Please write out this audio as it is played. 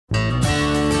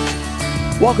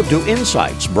Welcome to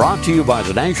Insights, brought to you by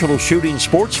the National Shooting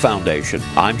Sports Foundation.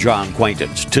 I'm John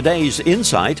Quaintance. Today's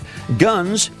Insight,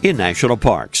 guns in national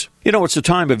parks. You know, it's a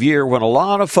time of year when a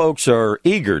lot of folks are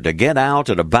eager to get out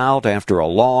and about after a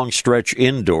long stretch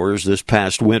indoors this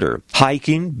past winter.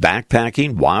 Hiking,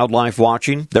 backpacking, wildlife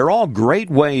watching, they're all great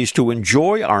ways to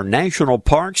enjoy our national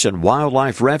parks and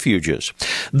wildlife refuges.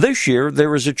 This year,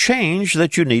 there is a change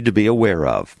that you need to be aware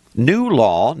of. New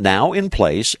law now in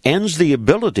place ends the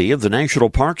ability of the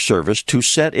National Park Service to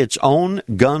set its own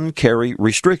gun carry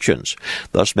restrictions,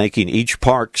 thus making each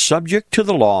park subject to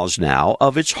the laws now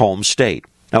of its home state.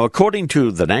 Now, according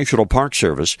to the National Park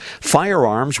Service,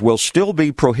 firearms will still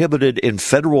be prohibited in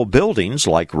federal buildings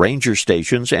like ranger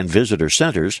stations and visitor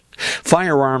centers.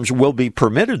 Firearms will be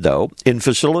permitted, though, in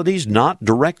facilities not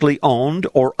directly owned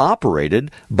or operated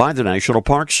by the National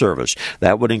Park Service.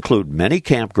 That would include many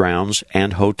campgrounds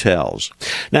and hotels.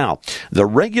 Now, the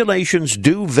regulations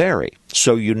do vary,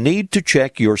 so you need to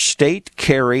check your state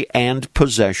carry and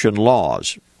possession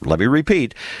laws. Let me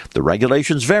repeat, the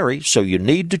regulations vary, so you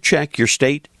need to check your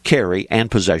state carry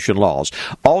and possession laws.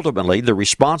 Ultimately, the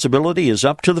responsibility is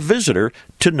up to the visitor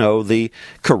to know the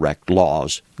correct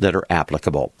laws that are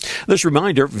applicable. This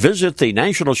reminder, visit the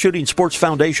National Shooting Sports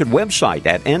Foundation website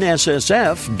at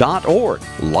nssf.org.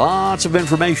 Lots of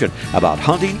information about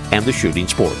hunting and the shooting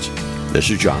sports. This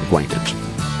is John Quaintance.